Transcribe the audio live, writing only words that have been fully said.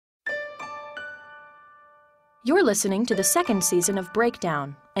You're listening to the second season of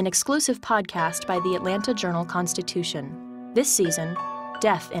Breakdown, an exclusive podcast by the Atlanta Journal-Constitution. This season,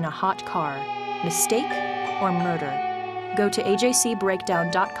 Death in a Hot Car, Mistake or Murder? Go to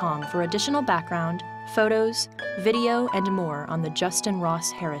ajcbreakdown.com for additional background, photos, video, and more on the Justin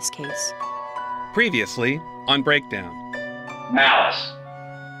Ross Harris case. Previously on Breakdown. Malice.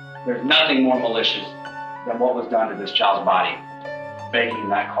 There's nothing more malicious than what was done to this child's body. Baking in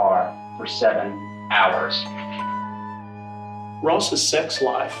that car for 7 hours. Ross's sex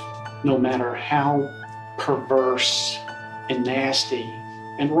life, no matter how perverse and nasty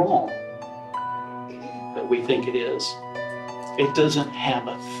and wrong that we think it is, it doesn't have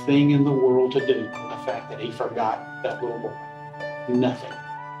a thing in the world to do with the fact that he forgot that little boy. Nothing.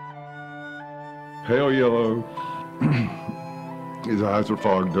 Pale yellow. His eyes were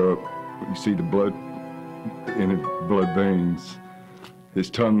fogged up. You see the blood in his blood veins. His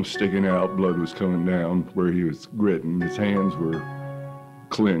tongue was sticking out, blood was coming down where he was gritting. His hands were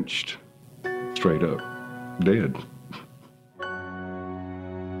clenched, straight up, dead.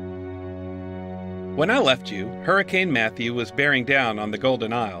 When I left you, Hurricane Matthew was bearing down on the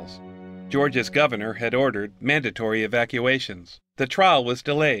Golden Isles. Georgia's governor had ordered mandatory evacuations. The trial was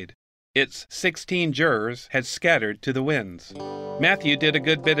delayed. Its 16 jurors had scattered to the winds. Matthew did a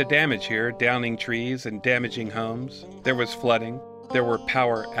good bit of damage here, downing trees and damaging homes. There was flooding. There were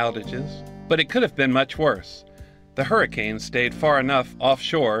power outages, but it could have been much worse. The hurricane stayed far enough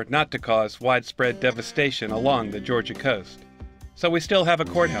offshore not to cause widespread devastation along the Georgia coast. So we still have a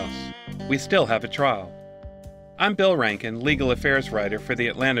courthouse. We still have a trial. I'm Bill Rankin, legal affairs writer for the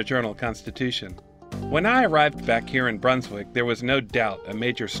Atlanta Journal-Constitution. When I arrived back here in Brunswick, there was no doubt a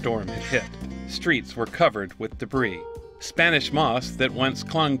major storm had hit. Streets were covered with debris. Spanish moss that once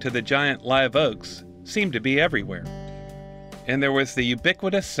clung to the giant live oaks seemed to be everywhere. And there was the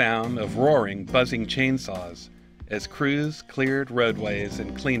ubiquitous sound of roaring, buzzing chainsaws as crews cleared roadways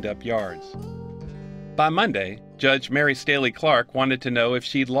and cleaned up yards. By Monday, Judge Mary Staley Clark wanted to know if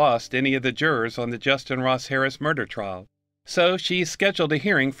she'd lost any of the jurors on the Justin Ross Harris murder trial. So she scheduled a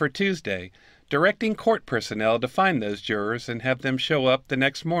hearing for Tuesday, directing court personnel to find those jurors and have them show up the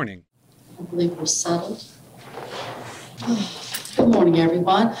next morning. I believe we're settled. Good morning,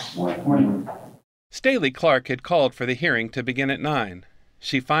 everyone. Morning. Staley Clark had called for the hearing to begin at 9.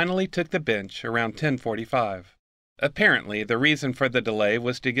 She finally took the bench around 10:45. Apparently, the reason for the delay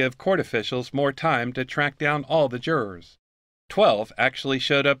was to give court officials more time to track down all the jurors. 12 actually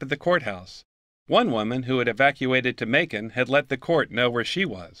showed up at the courthouse. One woman who had evacuated to Macon had let the court know where she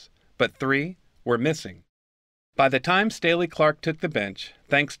was, but 3 were missing. By the time Staley Clark took the bench,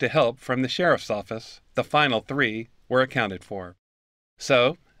 thanks to help from the sheriff's office, the final 3 were accounted for.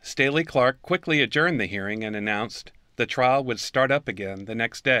 So, Staley Clark quickly adjourned the hearing and announced the trial would start up again the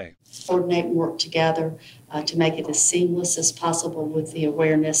next day. Coordinate and work together to make it as seamless as possible with the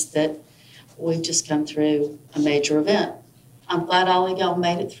awareness that we've just come through a major event. I'm glad all of y'all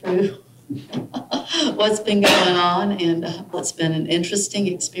made it through what's been going on, and what's been an interesting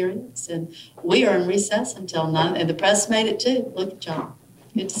experience. And we are in recess until 9, and the press made it too. Look at y'all.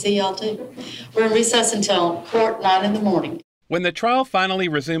 Good to see y'all too. We're in recess until court 9 in the morning. When the trial finally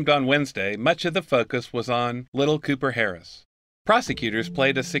resumed on Wednesday, much of the focus was on little Cooper Harris. Prosecutors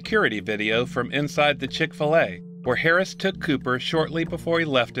played a security video from inside the Chick-fil-A, where Harris took Cooper shortly before he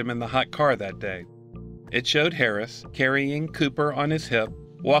left him in the hot car that day. It showed Harris, carrying Cooper on his hip,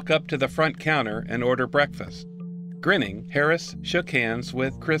 walk up to the front counter and order breakfast. Grinning, Harris shook hands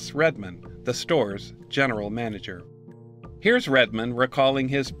with Chris Redmond, the store's general manager. Here's Redmond recalling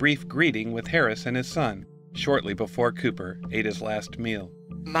his brief greeting with Harris and his son, shortly before Cooper ate his last meal.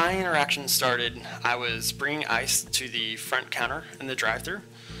 My interaction started, I was bringing ice to the front counter in the drive-thru,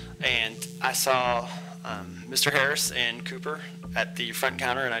 and I saw Mr. Harris and Cooper at the front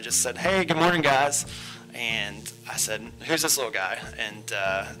counter, and I just said, "Hey, good morning, guys." And I said, "Who's this little guy?" And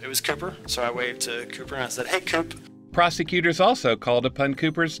it was Cooper, so I waved to Cooper and I said, "Hey, Coop." Prosecutors also called upon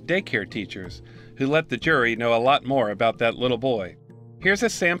Cooper's daycare teachers, who let the jury know a lot more about that little boy. Here's a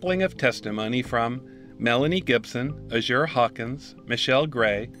sampling of testimony from Melanie Gibson, Azure Hawkins, Michelle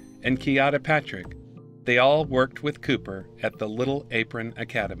Gray, and Kiata Patrick. They all worked with Cooper at the Little Apron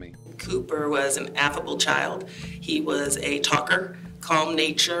Academy. Cooper was an affable child. He was a talker, calm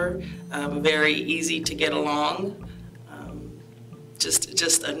nature, very easy to get along,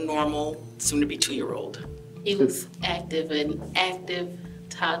 just a normal, soon-to-be 2-year-old. He was an active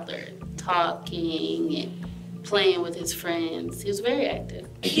toddler, talking and playing with his friends. He was very active.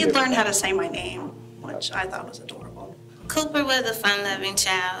 He learned how to say my name, which I thought was adorable. Cooper was a fun-loving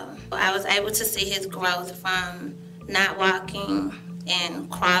child. I was able to see his growth from not walking and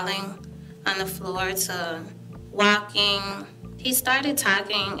crawling on the floor to walking. He started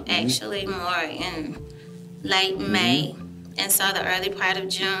talking actually more in late May and so the early part of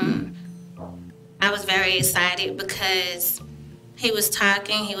June. I was very excited because he was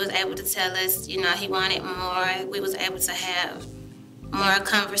talking, he was able to tell us, you know, he wanted more. We was able to have more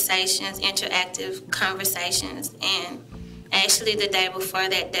conversations, interactive conversations. And actually the day before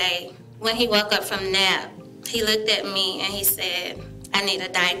that day, when he woke up from nap, he looked at me and he said, "I need a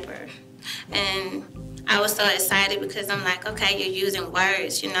diaper." And I was so excited because I'm like, okay, you're using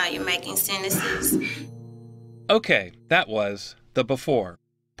words, you know, you're making sentences. Okay, that was the before.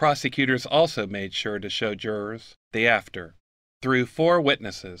 Prosecutors also made sure to show jurors the after. Through 4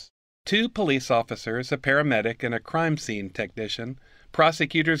 witnesses, 2 police officers, a paramedic, and a crime scene technician,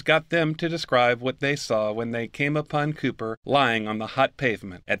 prosecutors got them to describe what they saw when they came upon Cooper lying on the hot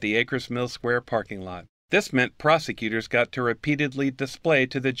pavement at the Acres Mill Square parking lot. This meant prosecutors got to repeatedly display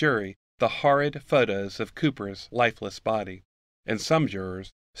to the jury the horrid photos of Cooper's lifeless body, and some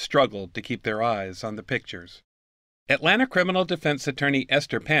jurors struggled to keep their eyes on the pictures. Atlanta criminal defense attorney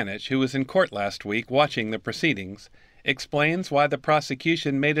Esther Panich, who was in court last week watching the proceedings, explains why the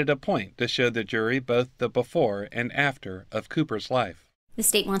prosecution made it a point to show the jury both the before and after of Cooper's life. The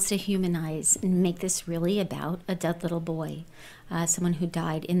state wants to humanize and make this really about a dead little boy, someone who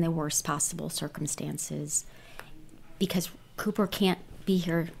died in the worst possible circumstances. Because Cooper can't be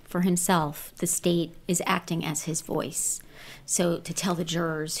here for himself, the state is acting as his voice. So to tell the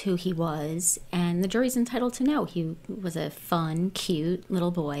jurors who he was, and the jury's entitled to know, he was a fun, cute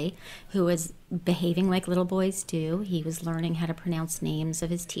little boy who was behaving like little boys do. He was learning how to pronounce names of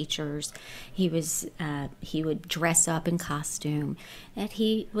his teachers. He would dress up in costume. That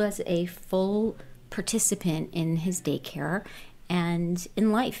he was a full participant in his daycare and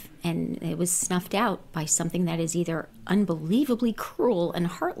in life, and it was snuffed out by something that is either unbelievably cruel and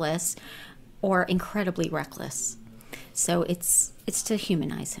heartless or incredibly reckless. So it's to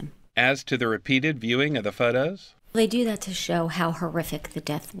humanize him. As to the repeated viewing of the photos? They do that to show how horrific the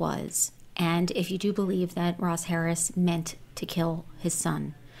death was. And if you do believe that Ross Harris meant to kill his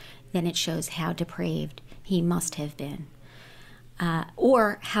son, then it shows how depraved he must have been.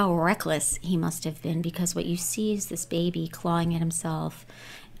 Or how reckless he must have been, because what you see is this baby clawing at himself,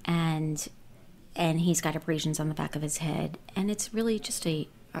 and he's got abrasions on the back of his head, and it's really just a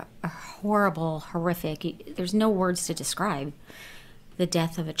horrible, horrific, there's no words to describe the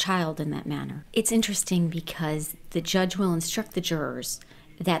death of a child in that manner. It's interesting because the judge will instruct the jurors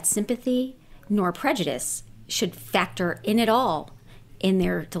that sympathy nor prejudice should factor in at all in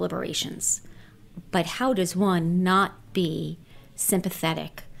their deliberations. But how does one not be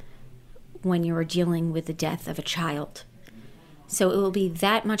sympathetic when you are dealing with the death of a child? So it will be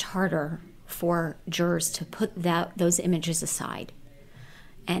that much harder for jurors to put those images aside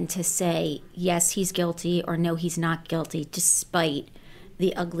and to say, yes, he's guilty, or no, he's not guilty, despite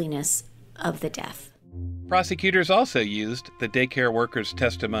the ugliness of the death. Prosecutors also used the daycare worker's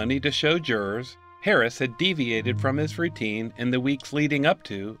testimony to show jurors Harris had deviated from his routine in the weeks leading up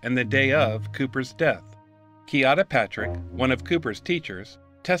to and the day of Cooper's death. Keada Patrick, one of Cooper's teachers,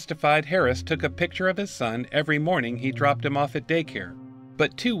 testified Harris took a picture of his son every morning he dropped him off at daycare.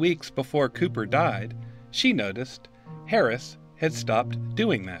 But 2 weeks before Cooper died, she noticed Harris had stopped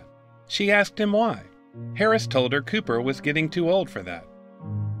doing that. She asked him why. Harris told her Cooper was getting too old for that.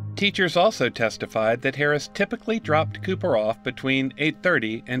 Teachers also testified that Harris typically dropped Cooper off between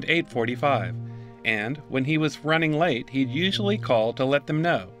 8:30 and 8:45, and when he was running late, he'd usually call to let them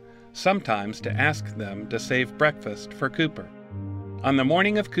know, sometimes to ask them to save breakfast for Cooper. On the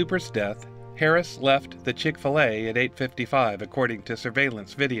morning of Cooper's death, Harris left the Chick-fil-A at 8:55, according to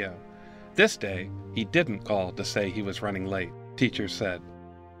surveillance video. This day, he didn't call to say he was running late, teachers said.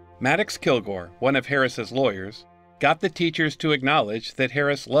 Maddox Kilgore, one of Harris's lawyers, got the teachers to acknowledge that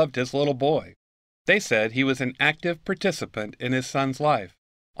Harris loved his little boy. They said he was an active participant in his son's life.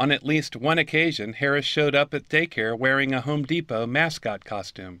 On at least one occasion, Harris showed up at daycare wearing a Home Depot mascot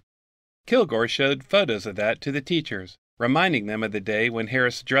costume. Kilgore showed photos of that to the teachers, reminding them of the day when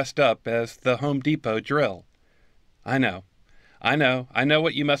Harris dressed up as the Home Depot drill. I know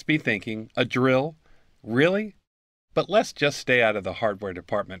what you must be thinking. A drill? Really? But let's just stay out of the hardware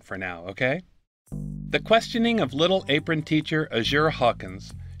department for now, okay? The questioning of Little Apron teacher Azure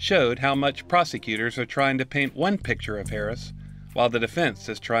Hawkins showed how much prosecutors are trying to paint one picture of Harris, while the defense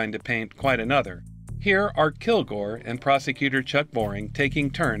is trying to paint quite another. Here are Kilgore and prosecutor Chuck Boring taking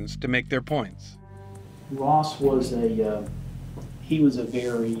turns to make their points. Ross was a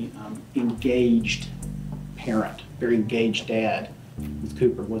very engaged parent, very engaged dad with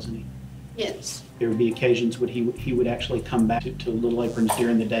Cooper, wasn't he? Yes. There would be occasions when he would actually come back to Little Aprons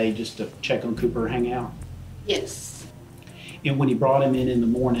during the day just to check on Cooper, hang out. Yes. And when he brought him in the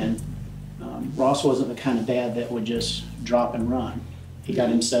morning, Ross wasn't the kind of dad that would just drop and run. He got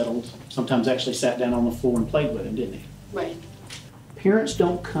him settled, sometimes actually sat down on the floor and played with him, didn't he? Right. Parents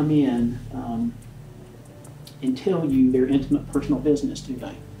don't come in and tell you their intimate personal business, do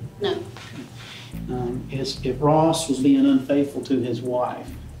they? No. If Ross was being unfaithful to his wife,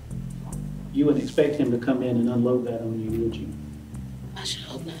 you wouldn't expect him to come in and unload that on you, would you? I should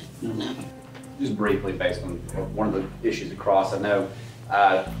hope not. No. Just briefly, based on one of the issues across, I know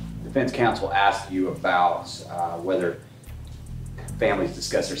defense counsel asked you about whether families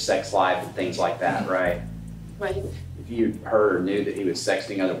discuss their sex life and things like that, right? Right. If you heard or knew that he was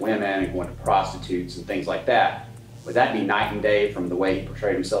sexting other women and going to prostitutes and things like that, would that be night and day from the way he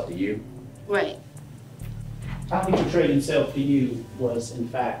portrayed himself to you? Right. How he portrayed himself to you was, in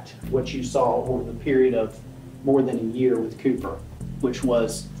fact, what you saw over the period of more than a year with Cooper, which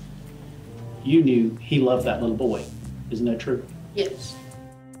was, you knew he loved that little boy. Isn't that true? Yes.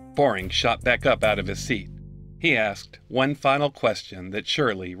 Boring shot back up out of his seat. He asked one final question that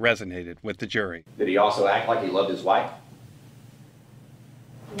surely resonated with the jury. Did he also act like he loved his wife?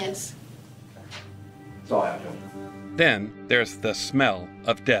 Yes. That's all I have, Joe. Then there's the smell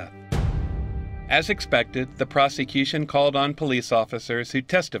of death. As expected, the prosecution called on police officers who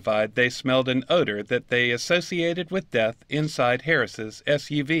testified they smelled an odor that they associated with death inside Harris's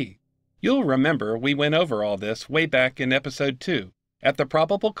SUV. You'll remember we went over all this way back in episode 2. At the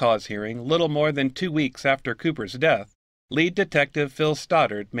probable cause hearing, little more than 2 weeks after Cooper's death, lead detective Phil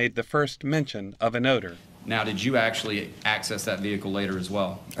Stoddard made the first mention of an odor. Now, did you actually access that vehicle later as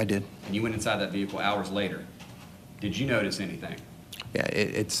well? I did. And you went inside that vehicle hours later. Did you notice anything? Yeah,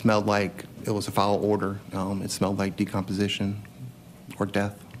 it smelled like it was a foul odor. It smelled like decomposition or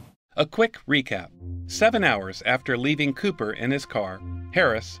death. A quick recap. 7 hours after leaving Cooper in his car,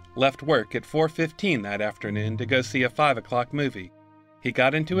 Harris left work at 4:15 that afternoon to go see a 5 o'clock movie. He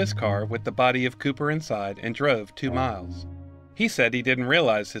got into his car with the body of Cooper inside and drove 2 miles. He said he didn't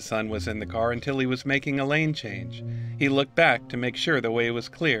realize his son was in the car until he was making a lane change. He looked back to make sure the way was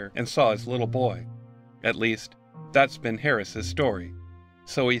clear and saw his little boy. At least, that's been Harris's story.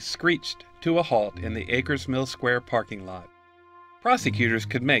 So he screeched to a halt in the Acres Mill Square parking lot. Prosecutors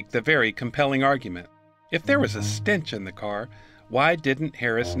could make the very compelling argument. If there was a stench in the car, why didn't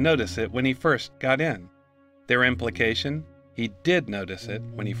Harris notice it when he first got in? Their implication? He did notice it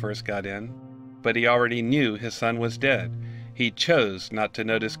when he first got in, but he already knew his son was dead. He chose not to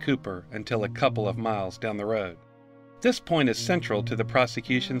notice Cooper until a couple of miles down the road. This point is central to the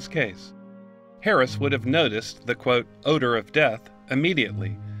prosecution's case. Harris would have noticed the, quote, odor of death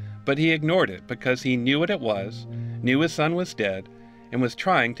immediately, but he ignored it because he knew what it was, knew his son was dead, and was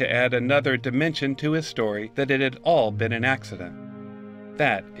trying to add another dimension to his story that it had all been an accident.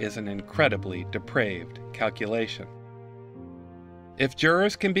 That is an incredibly depraved calculation. If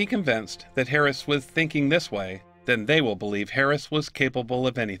jurors can be convinced that Harris was thinking this way, then they will believe Harris was capable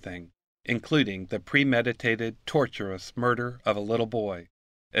of anything, including the premeditated, torturous murder of a little boy.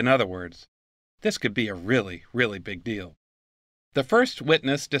 In other words, this could be a really, really big deal. The first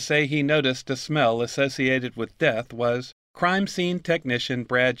witness to say he noticed a smell associated with death was crime scene technician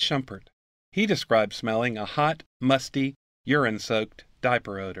Brad Schumpert. He described smelling a hot, musty, urine-soaked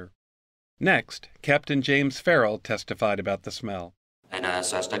diaper odor. Next, Captain James Farrell testified about the smell. And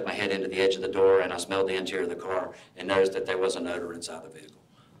so I stuck my head into the edge of the door and I smelled the interior of the car and noticed that there was an odor inside the vehicle.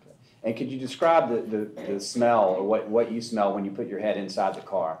 And could you describe the smell or what you smell when you put your head inside the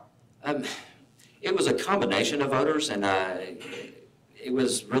car? It was a combination of odors, and it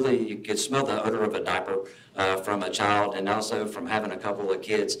was really, you could smell the odor of a diaper from a child, and also from having a couple of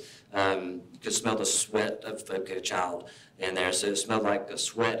kids. You could smell the sweat of a child in there, so it smelled like the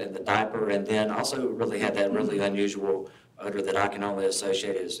sweat in the diaper, and then also really had that really unusual odor that I can only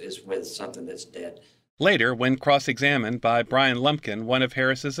associate is with something that's dead. Later, when cross-examined by Brian Lumpkin, one of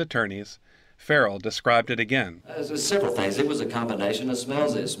Harris's attorneys, Farrell described it again. Several things. It was a combination of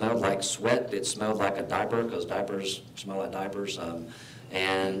smells. It smelled like sweat. It smelled like a diaper, because diapers smell like diapers.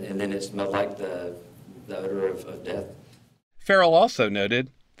 And then it smelled like the odor of death. Farrell also noted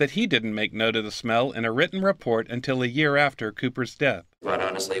that he didn't make note of the smell in a written report until a year after Cooper's death. Quite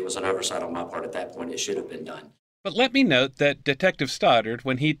honestly, it was an oversight on my part at that point. It should have been done. But let me note that Detective Stoddard,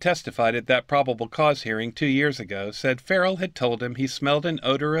 when he testified at that probable cause hearing 2 years ago, said Farrell had told him he smelled an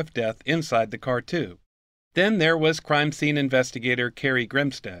odor of death inside the car too. Then there was crime scene investigator Kerry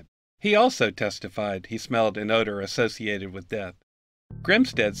Grimstead. He also testified he smelled an odor associated with death.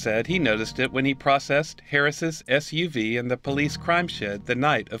 Grimstead said he noticed it when he processed Harris's SUV in the police crime shed the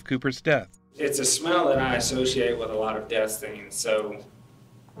night of Cooper's death. It's a smell that I associate with a lot of death scenes, so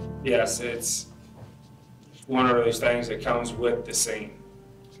yes, it's one of those things that comes with the scene.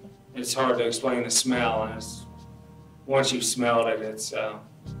 It's hard to explain the smell, and once you've smelled it, it's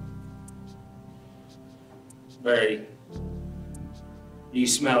very, you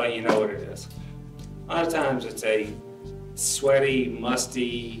smell it, you know what it is. A lot of times it's a sweaty,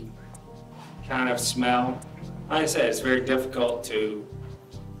 musty kind of smell. Like I said, it's very difficult to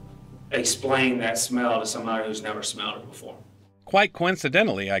explain that smell to somebody who's never smelled it before. Quite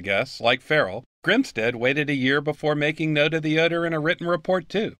coincidentally, I guess, like Farrell, Grimstead waited a year before making note of the odor in a written report,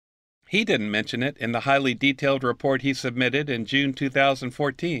 too. He didn't mention it in the highly detailed report he submitted in June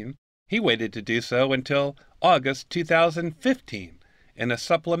 2014. He waited to do so until August 2015 in a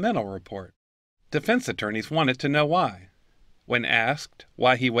supplemental report. Defense attorneys wanted to know why. When asked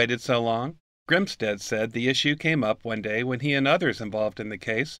why he waited so long, Grimstead said the issue came up one day when he and others involved in the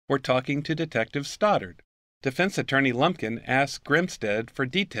case were talking to Detective Stoddard. Defense attorney Lumpkin asked Grimstead for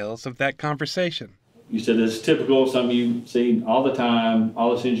details of that conversation. You said this is typical, something you see all the time,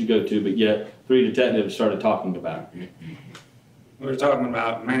 all the scenes you go to, but yet 3 detectives started talking about it. We were talking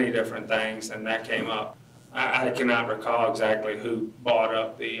about many different things, and that came up. I cannot recall exactly who brought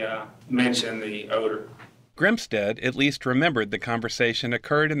up mentioned the odor. Grimstead at least remembered the conversation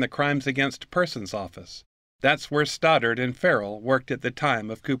occurred in the Crimes Against Persons office. That's where Stoddard and Farrell worked at the time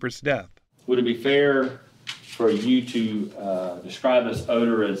of Cooper's death. Would it be fair for you to describe this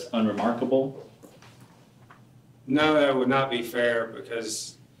odor as unremarkable? No, that would not be fair,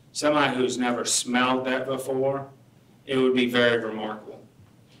 because somebody who's never smelled that before, it would be very remarkable.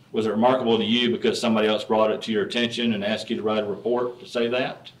 Was it remarkable to you because somebody else brought it to your attention and asked you to write a report to say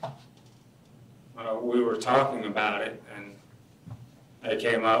that? We were talking about it, and it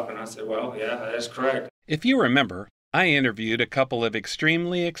came up, and I said, well, yeah, that's correct. If you remember, I interviewed a couple of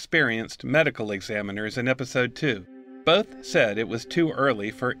extremely experienced medical examiners in episode 2. Both said it was too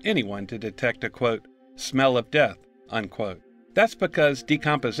early for anyone to detect a, quote, smell of death, unquote. That's because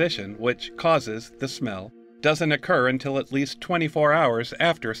decomposition, which causes the smell, doesn't occur until at least 24 hours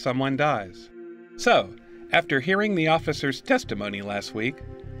after someone dies. So, after hearing the officer's testimony last week,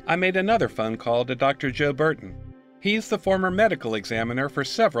 I made another phone call to Dr. Joe Burton. He's the former medical examiner for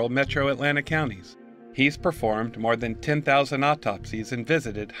several metro Atlanta counties. He's performed more than 10,000 autopsies and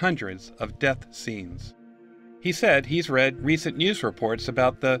visited hundreds of death scenes. He said he's read recent news reports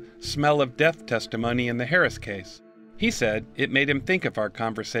about the smell of death testimony in the Harris case. He said it made him think of our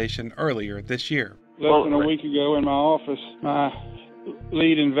conversation earlier this year. Less than a week ago in my office, my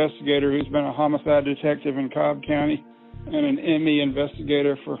lead investigator, who's been a homicide detective in Cobb County and an ME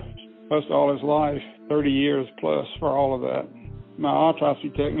investigator for most all his life, 30 years plus for all of that. My autopsy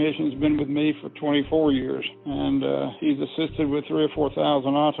technician's been with me for 24 years, and he's assisted with 3,000 or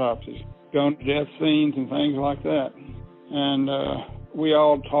 4,000 autopsies, gone to death scenes and things like that. And we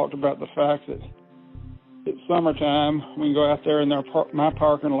all talked about the fact that it's summertime, we can go out there in my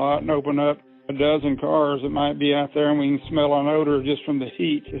parking lot and open up a dozen cars that might be out there, and we can smell an odor just from the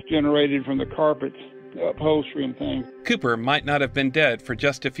heat that's generated from the carpets, the upholstery and things. Cooper might not have been dead for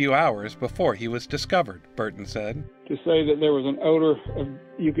just a few hours before he was discovered, Burton said. To say that there was an odor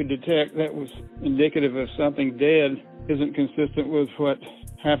you could detect that was indicative of something dead isn't consistent with what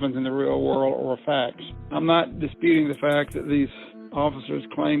happens in the real world or facts. I'm not disputing the fact that these officers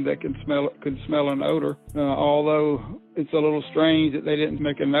claim they could smell an odor, although it's a little strange that they didn't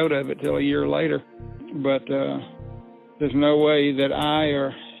make a note of it till a year later. But there's no way that I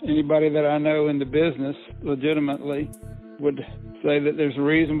or anybody that I know in the business legitimately would say that there's a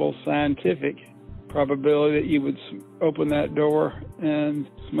reasonable scientific probability that you would open that door and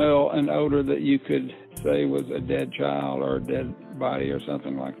smell an odor that you could say was a dead child or a dead body or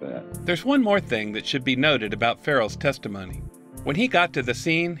something like that. There's one more thing that should be noted about Farrell's testimony. When he got to the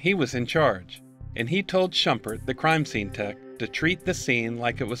scene, he was in charge, and he told Schumpert, the crime scene tech, to treat the scene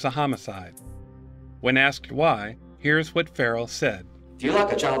like it was a homicide. When asked why, here's what Farrell said. If you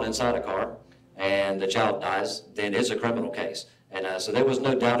lock a child inside a car and the child dies, then it's a criminal case. And so there was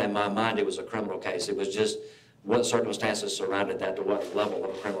no doubt in my mind it was a criminal case. It was just what circumstances surrounded that to what level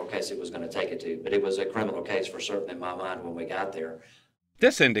of a criminal case it was going to take it to. But it was a criminal case for certain in my mind when we got there.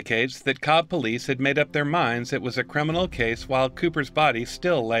 This indicates that Cobb police had made up their minds it was a criminal case while Cooper's body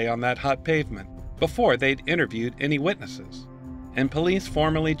still lay on that hot pavement, before they'd interviewed any witnesses. And police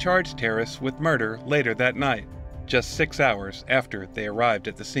formally charged Harris with murder later that night, just 6 hours after they arrived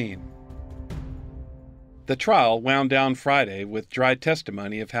at the scene. The trial wound down Friday with dry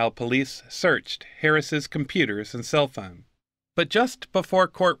testimony of how police searched Harris's computers and cell phone. But just before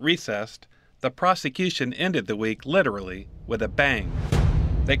court recessed, the prosecution ended the week literally with a bang.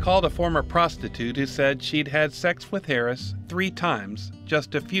 They called a former prostitute who said she'd had sex with Harris 3 times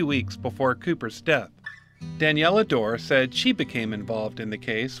just a few weeks before Cooper's death. Daniela Dorr said she became involved in the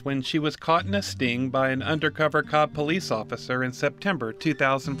case when she was caught in a sting by an undercover Cobb police officer in September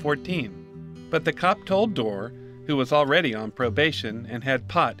 2014. But the cop told Dorr, who was already on probation and had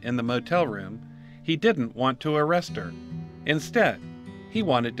pot in the motel room, he didn't want to arrest her. Instead, he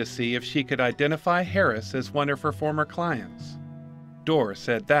wanted to see if she could identify Harris as one of her former clients. Dorr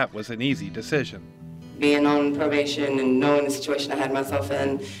said that was an easy decision. Being on probation and knowing the situation I had myself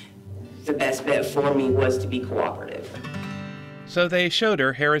in, the best bet for me was to be cooperative. So they showed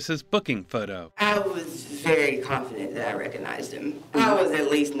her Harris's booking photo. I was very confident that I recognized him. I was at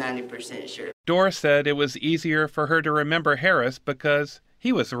least 90% sure. Dorr said it was easier for her to remember Harris because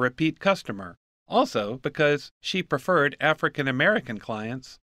he was a repeat customer. Also because she preferred African-American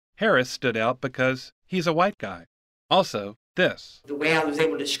clients. Harris stood out because he's a white guy. Also, this. The way I was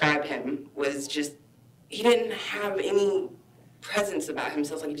able to describe him was just, he didn't have any presence about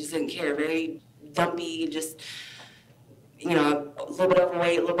himself, like he just didn't care. Very dumpy, just, you know, a little bit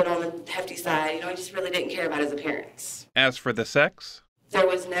overweight, a little bit on the hefty side. You know, he just really didn't care about his appearance. As for the sex? There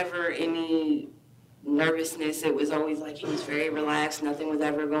was never any nervousness. It was always like he was very relaxed. Nothing was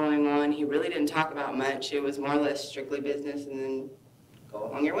ever going on. He really didn't talk about much. It was more or less strictly business and then go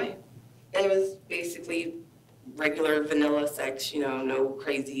along your way. It was basically regular vanilla sex, you know, no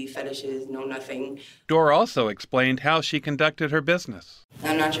crazy fetishes, no nothing. Dorr also explained how she conducted her business.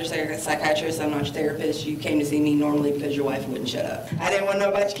 I'm not your psychiatrist, I'm not your therapist. You came to see me normally because your wife wouldn't shut up. I didn't want to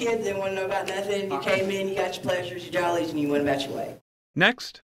know about your kids, didn't want to know about nothing. You came in, you got your pleasures, your jollies, and you went about your way.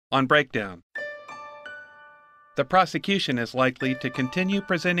 Next, on Breakdown. The prosecution is likely to continue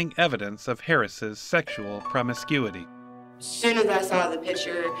presenting evidence of Harris's sexual promiscuity. As soon as I saw the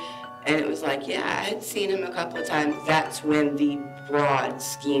picture, and it was like, yeah, I had seen him a couple of times, that's when the broad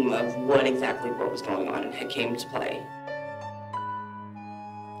scheme of what was going on had came to play.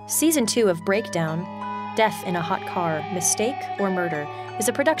 Season 2 of Breakdown, Death in a Hot Car, Mistake or Murder, is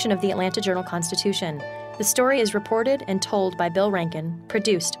a production of the Atlanta Journal-Constitution. The story is reported and told by Bill Rankin,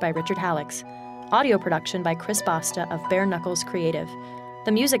 produced by Richard Hallex. Audio production by Chris Basta of Bare Knuckles Creative.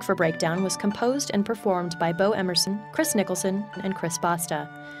 The music for Breakdown was composed and performed by Bo Emerson, Chris Nicholson, and Chris Basta.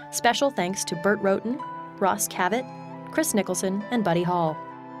 Special thanks to Bert Roten, Ross Cavett, Chris Nicholson, and Buddy Hall.